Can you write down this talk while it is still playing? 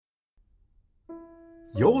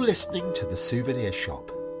You're listening to The Souvenir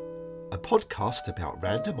Shop, a podcast about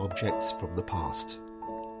random objects from the past.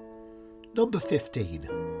 Number 15.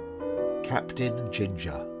 Captain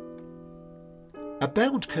Ginjah. A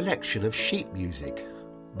bound collection of sheet music,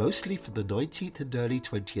 mostly from the 19th and early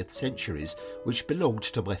 20th centuries, which belonged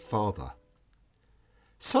to my father.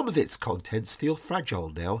 Some of its contents feel fragile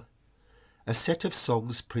now. A set of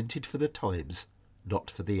songs printed for the times,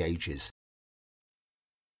 not for the ages.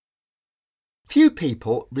 Few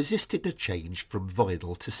people resisted the change from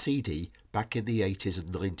vinyl to CD back in the 80s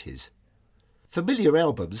and 90s. Familiar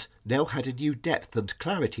albums now had a new depth and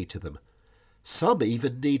clarity to them. Some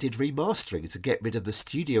even needed remastering to get rid of the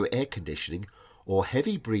studio air conditioning or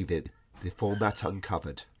heavy breathing, the format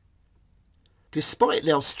uncovered. Despite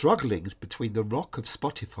now struggling between the rock of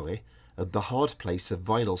Spotify and the hard place of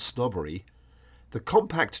vinyl snobbery, the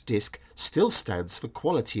compact disc still stands for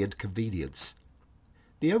quality and convenience.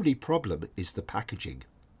 The only problem is the packaging.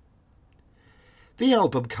 The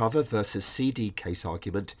album cover versus CD case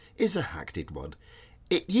argument is a hackneyed one.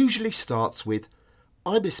 It usually starts with,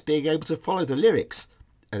 "I miss being able to follow the lyrics,"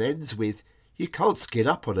 and ends with, "You can't skid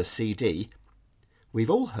up on a CD."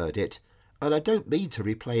 We've all heard it, and I don't mean to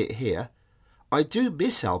replay it here. I do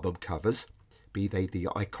miss album covers, be they the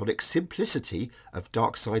iconic simplicity of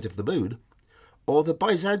Dark Side of the Moon, or the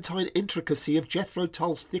Byzantine intricacy of Jethro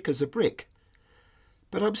Tull's Thick as a Brick.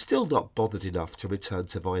 But I'm still not bothered enough to return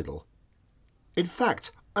to vinyl. In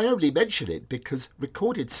fact, I only mention it because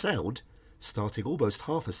recorded sound, starting almost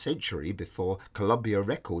half a century before Columbia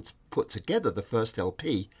Records put together the first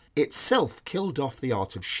LP, itself killed off the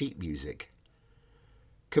art of sheet music.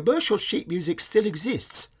 Commercial sheet music still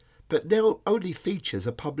exists, but now only features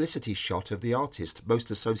a publicity shot of the artist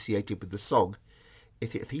most associated with the song,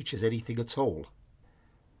 if it features anything at all.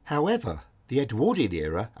 However, the Edwardian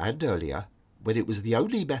era and earlier, when it was the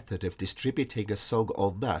only method of distributing a song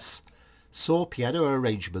en masse, saw piano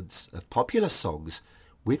arrangements of popular songs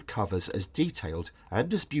with covers as detailed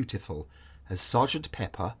and as beautiful as Sgt.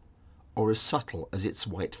 Pepper or as subtle as its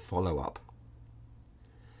white follow-up.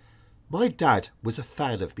 My dad was a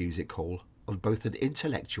fan of music hall on both an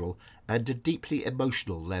intellectual and a deeply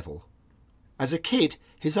emotional level. As a kid,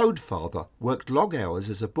 his own father worked long hours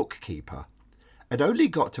as a bookkeeper and only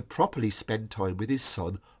got to properly spend time with his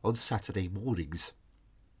son on Saturday mornings.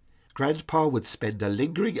 Grandpa would spend a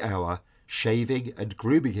lingering hour shaving and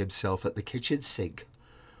grooming himself at the kitchen sink,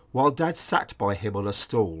 while Dad sat by him on a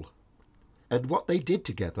stool. And what they did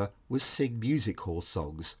together was sing music hall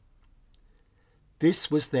songs.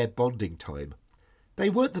 This was their bonding time. They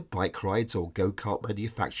weren't the bike rides or go-kart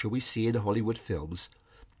manufacture we see in Hollywood films,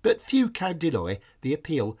 but few can deny the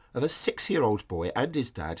appeal of a 6-year-old boy and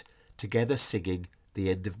his dad together singing "The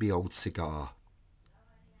End of Me Old Cigar."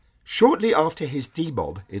 Shortly after his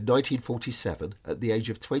demob in 1947, at the age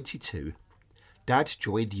of 22, Dad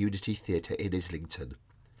joined Unity Theatre in Islington,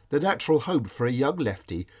 the natural home for a young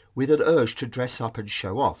lefty with an urge to dress up and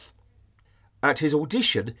show off. At his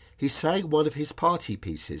audition, he sang one of his party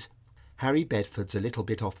pieces, Harry Bedford's A Little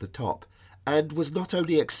Bit Off the Top, and was not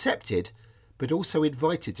only accepted, but also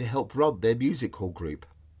invited to help run their music hall group.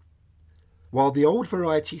 While the old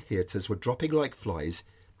variety theatres were dropping like flies,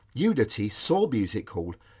 Unity saw music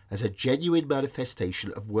hall as a genuine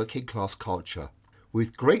manifestation of working class culture,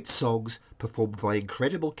 with great songs performed by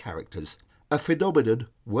incredible characters, a phenomenon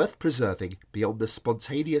worth preserving beyond the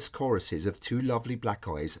spontaneous choruses of Two Lovely Black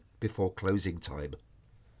Eyes before closing time.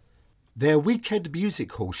 Their weekend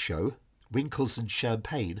music hall show, Winkles and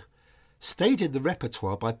Champagne, stayed in the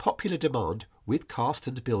repertoire by popular demand with cast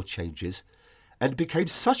and bill changes, and became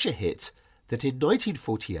such a hit that in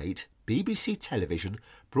 1948 BBC Television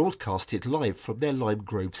broadcast it live from their Lime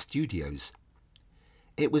Grove studios.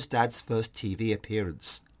 It was Dad's first TV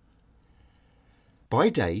appearance. By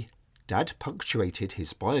day, Dad punctuated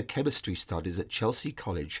his biochemistry studies at Chelsea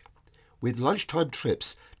College with lunchtime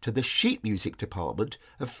trips to the sheet music department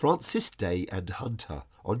of Francis Day and Hunter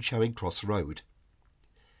on Charing Cross Road.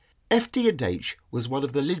 FD&H was one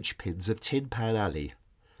of the linchpins of Tin Pan Alley,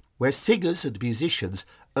 where singers and musicians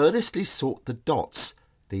earnestly sought the dots,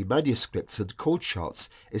 the manuscripts and chord charts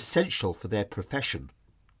essential for their profession.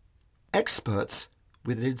 Experts,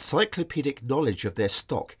 with an encyclopedic knowledge of their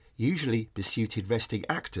stock, usually besuited resting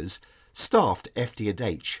actors, staffed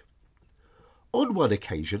FD&H. On one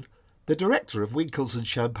occasion, the director of Winkles and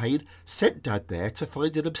Champagne sent Dad there to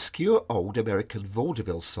find an obscure old American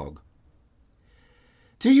vaudeville song.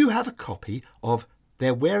 "Do you have a copy of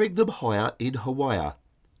They're Wearing Them Higher in Hawaii?"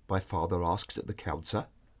 my father asked at the counter.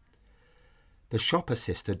 The shop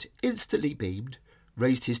assistant instantly beamed,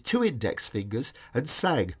 raised his 2 index fingers and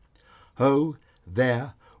sang, "Oh,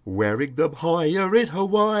 they're wearing them higher in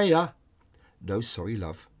Hawaii. No, sorry,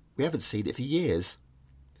 love, we haven't seen it for years.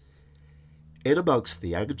 In amongst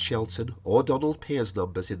the Anne Shelton or Donald Pearce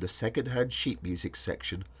numbers in the second-hand sheet music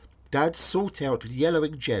section, Dad sought out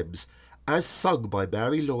Yellowing Gems as sung by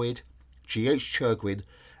Mary Lloyd, G.H. Churgwin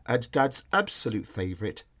and Dad's absolute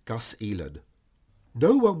favourite, Gus Elan.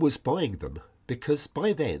 No one was buying them because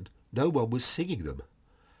by then no one was singing them.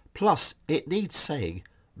 Plus, it needs saying,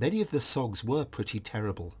 many of the songs were pretty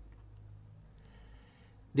terrible.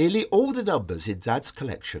 Nearly all the numbers in Dad's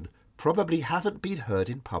collection probably haven't been heard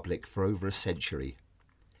in public for over a century.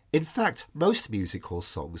 In fact, most music hall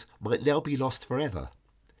songs might now be lost forever.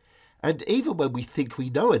 And even when we think we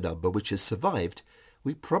know a number which has survived,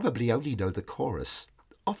 we probably only know the chorus,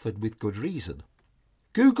 often with good reason.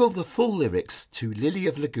 Google the full lyrics to Lily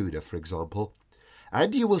of Laguna, for example,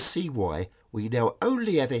 and you will see why we now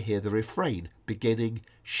only ever hear the refrain beginning,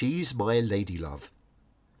 "She's my lady love."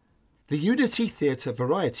 The Unity Theatre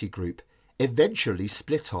variety group eventually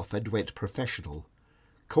split off and went professional,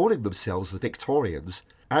 calling themselves the Victorians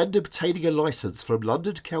and obtaining a licence from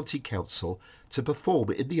London County Council to perform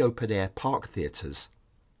in the open-air park theatres.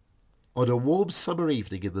 On a warm summer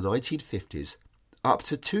evening in the 1950s, up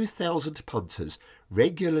to 2,000 punters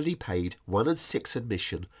regularly paid 1 and 6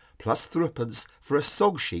 admission plus threepence for a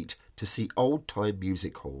song sheet to see old-time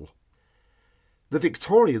music hall. The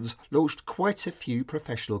Victorians launched quite a few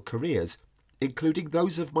professional careers, including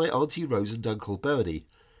those of my Auntie Rose and Uncle Bernie,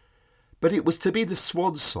 but it was to be the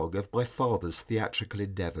swan song of my father's theatrical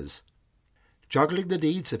endeavours. Juggling the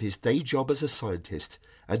needs of his day job as a scientist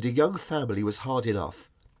and a young family was hard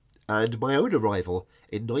enough, and my own arrival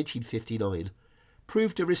in 1959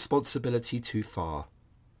 proved a responsibility too far.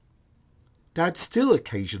 Dad still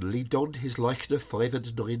occasionally donned his Leichner 5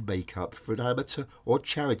 and 9 makeup for an amateur or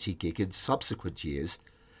charity gig in subsequent years,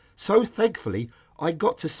 so thankfully I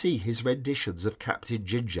got to see his renditions of Captain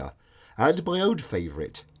Ginjah and my own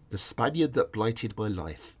favourite, The Spaniard That Blighted My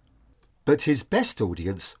Life. But his best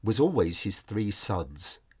audience was always his 3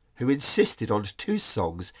 sons, who insisted on 2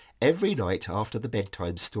 songs every night after the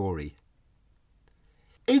bedtime story.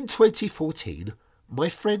 In 2014, my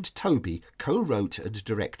friend Toby co-wrote and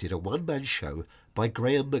directed a one-man show by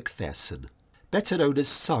Graham McPherson, better known as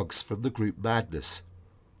Suggs from the group Madness.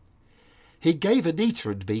 He gave Anita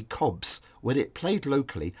and me comps when it played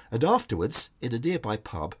locally, and afterwards, in a nearby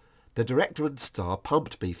pub, the director and star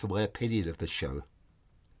pumped me for my opinion of the show.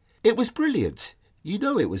 It was brilliant, you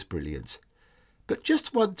know it was brilliant, but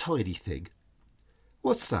just one tiny thing.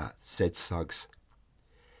 "What's that?" said Suggs.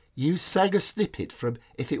 "You sang a snippet from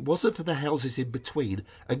If It Wasn't for the Houses in Between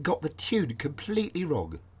and got the tune completely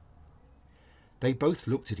wrong." They both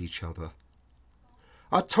looked at each other.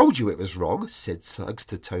 "I told you it was wrong," said Suggs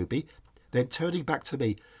to Toby, then turning back to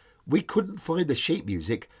me, "We couldn't find the sheet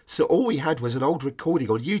music, so all we had was an old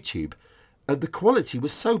recording on YouTube, and the quality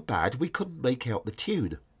was so bad we couldn't make out the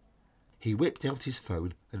tune." He whipped out his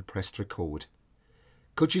phone and pressed record.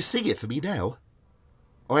 "Could you sing it for me now?"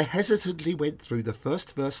 I hesitantly went through the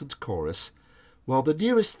first verse and chorus, while the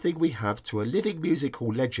nearest thing we have to a living music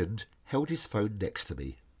hall legend held his phone next to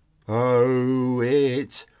me. "Oh,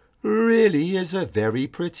 it really is a very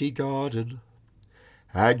pretty garden,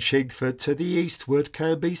 and Chingford to the eastward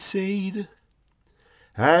can be seen,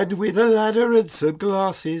 and with a ladder and some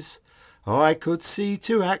glasses I could see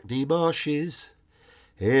to Hackney Marshes,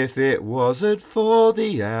 if it wasn't for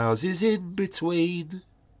the houses in between."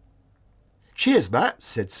 "Cheers, Matt,"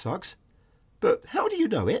 said Suggs. "But how do you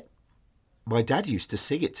know it?" "My dad used to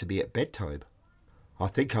sing it to me at bedtime." "I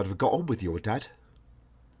think I'd have got on with your dad."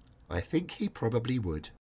 I think he probably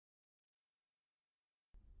would.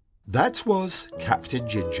 That was Captain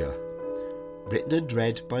Ginjah, written and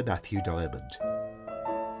read by Matthew Diamond.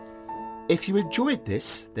 If you enjoyed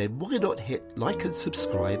this, then why not hit like and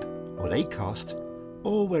subscribe on Acast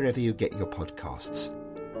or wherever you get your podcasts.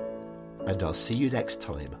 And I'll see you next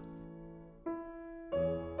time.